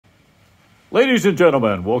Ladies and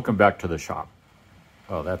gentlemen, welcome back to the shop.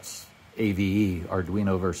 Oh, that's AVE,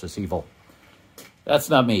 Arduino versus Evil. That's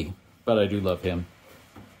not me, but I do love him.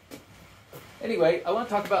 Anyway, I want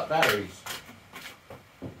to talk about batteries.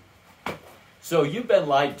 So you've been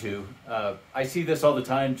lied to. I see this all the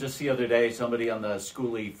time. Just the other day, somebody on the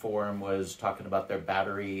skoolie forum was talking about their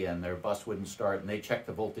battery and their bus wouldn't start, and they checked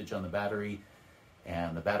the voltage on the battery,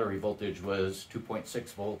 and the battery voltage was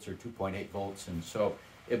 2.6 volts or 2.8 volts, and so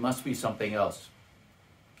it must be something else.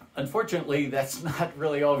 Unfortunately, that's not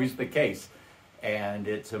really always the case, and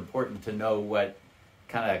it's important to know what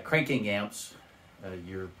kind of cranking amps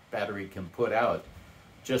your battery can put out.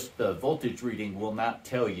 Just the voltage reading will not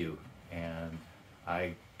tell you, and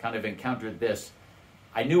I kind of encountered this.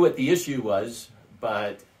 I knew what the issue was,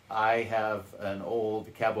 but I have an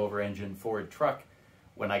old cab-over engine Ford truck.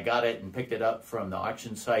 When I got it and picked it up from the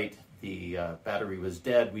auction site, the battery was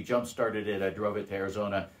dead. We jump-started it, I drove it to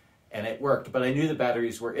Arizona, and it worked. But I knew the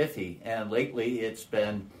batteries were iffy, and lately it's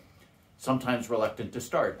been sometimes reluctant to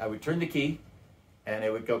start. I would turn the key, and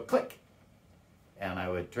it would go click. And I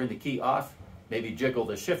would turn the key off, maybe jiggle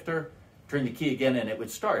the shifter, turn the key again, and it would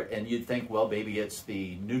start. And you'd think, well, maybe it's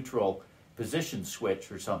the neutral position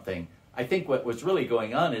switch or something. I think what was really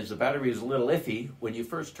going on is the battery is a little iffy. When you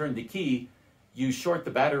first turn the key, you short the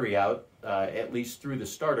battery out, at least through the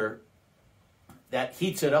starter. That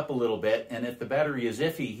heats it up a little bit, and if the battery is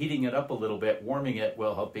iffy, heating it up a little bit, warming it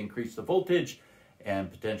will help increase the voltage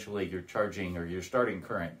and potentially your charging or your starting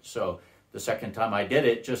current. So the second time I did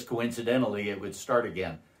it, just coincidentally, it would start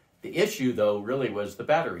again. The issue, though, really was the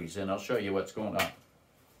batteries, and I'll show you what's going on.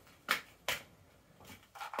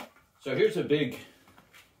 So here's a big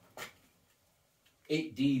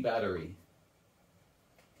 8D battery,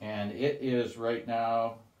 and it is right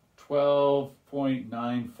now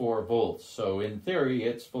 12.94 volts. So in theory,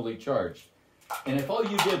 it's fully charged. And if all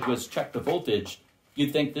you did was check the voltage,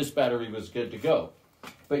 you'd think this battery was good to go.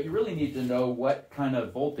 But you really need to know what kind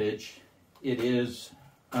of voltage it is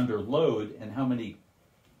under load and how many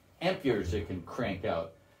amperes it can crank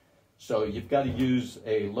out. So you've got to use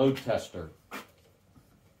a load tester.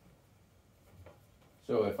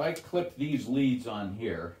 So if I clip these leads on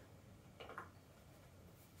here,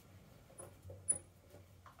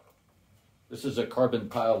 this is a carbon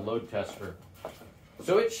pile load tester.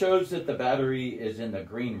 So it shows that the battery is in the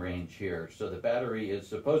green range here. So the battery is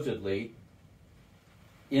supposedly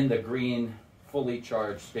in the green, fully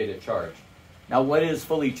charged state of charge. Now, what is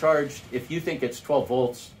fully charged? If you think it's 12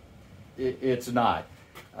 volts, it's not.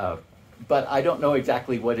 But I don't know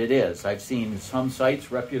exactly what it is. I've seen some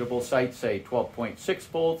sites, reputable sites, say 12.6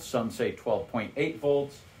 volts. Some say 12.8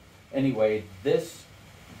 volts. Anyway, this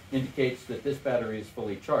indicates that this battery is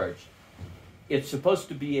fully charged. It's supposed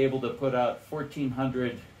to be able to put out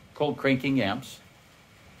 1,400 cold cranking amps.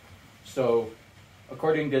 So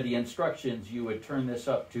according to the instructions, you would turn this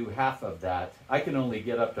up to half of that. I can only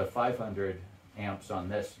get up to 500 amps on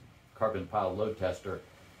this carbon pile load tester.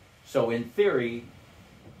 So in theory,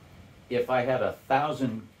 if I had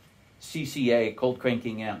 1,000 CCA cold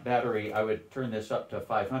cranking amp battery, I would turn this up to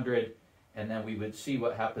 500, and then we would see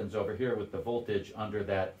what happens over here with the voltage under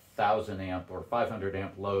that 1,000 amp or 500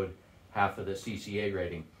 amp load, half of the CCA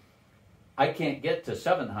rating. I can't get to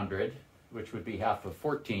 700, which would be half of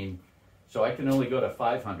 14, so I can only go to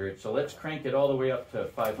 500. So let's crank it all the way up to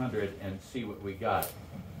 500 and see what we got.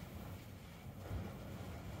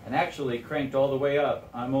 And actually, cranked all the way up,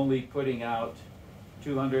 I'm only putting out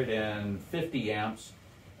 250 amps,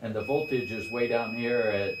 and the voltage is way down here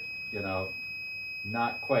at,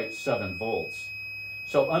 not quite 7 volts.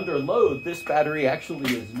 So under load, this battery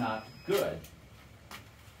actually is not good.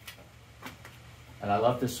 And I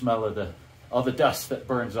love the smell of all the dust that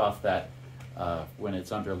burns off that when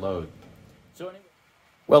it's under load. So anyway.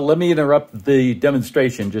 Well, let me interrupt the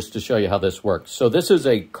demonstration just to show you how this works. So this is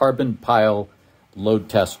a carbon pile load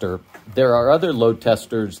tester. There are other load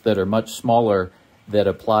testers that are much smaller that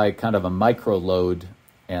apply kind of a micro load,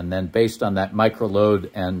 and then based on that micro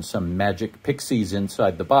load and some magic pixies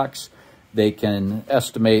inside the box, they can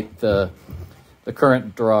estimate the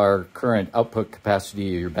current draw or current output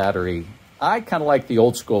capacity of your battery. I kind of like the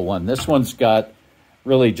old school one. This one's got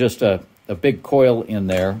really just a big coil in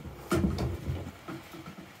there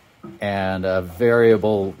and a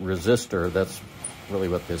variable resistor. That's really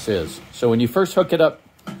what this is. So when you first hook it up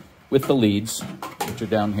with the leads, which are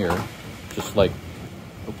down here, just like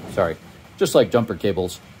jumper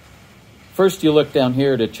cables, first you look down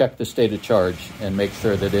here to check the state of charge and make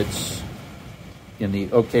sure that it's in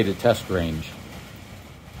the okay to test range.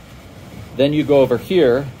 Then you go over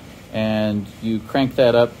here and you crank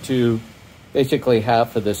that up to basically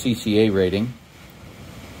half of the CCA rating.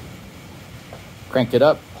 Crank it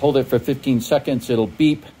up, hold it for 15 seconds, it'll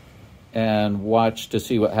beep, and watch to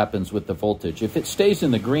see what happens with the voltage. If it stays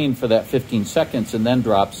in the green for that 15 seconds and then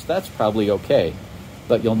drops, that's probably okay.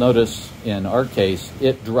 But you'll notice in our case,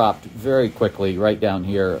 it dropped very quickly right down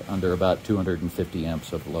here under about 250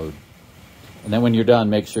 amps of load. And then when you're done,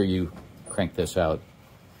 make sure you crank this out.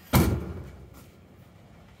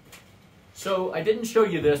 So I didn't show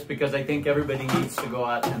you this because I think everybody needs to go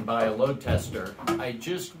out and buy a load tester. I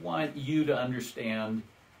just want you to understand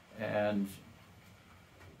and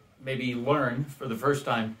maybe learn for the first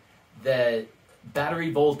time that battery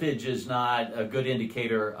voltage is not a good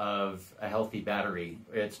indicator of a healthy battery.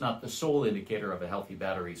 It's not the sole indicator of a healthy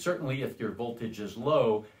battery. Certainly if your voltage is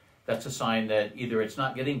low, that's a sign that either it's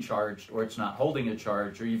not getting charged or it's not holding a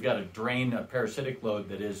charge, or you've got to drain a parasitic load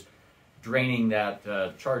that is draining that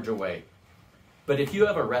charge away. But if you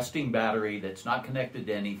have a resting battery that's not connected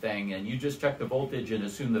to anything and you just check the voltage and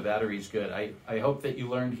assume the battery's good, I hope that you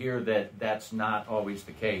learned here that that's not always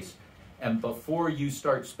the case. And before you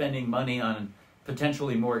start spending money on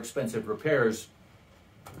potentially more expensive repairs,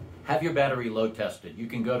 have your battery load tested. You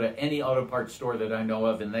can go to any auto parts store that I know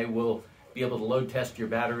of and they will be able to load test your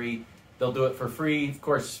battery. They'll do it for free. Of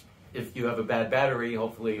course, if you have a bad battery,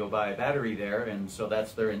 hopefully you'll buy a battery there, and so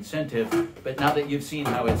that's their incentive. But now that you've seen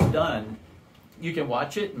how it's done, you can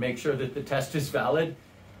watch it and make sure that the test is valid.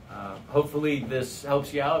 Hopefully this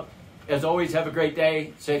helps you out. As always, have a great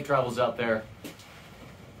day. Safe travels out there.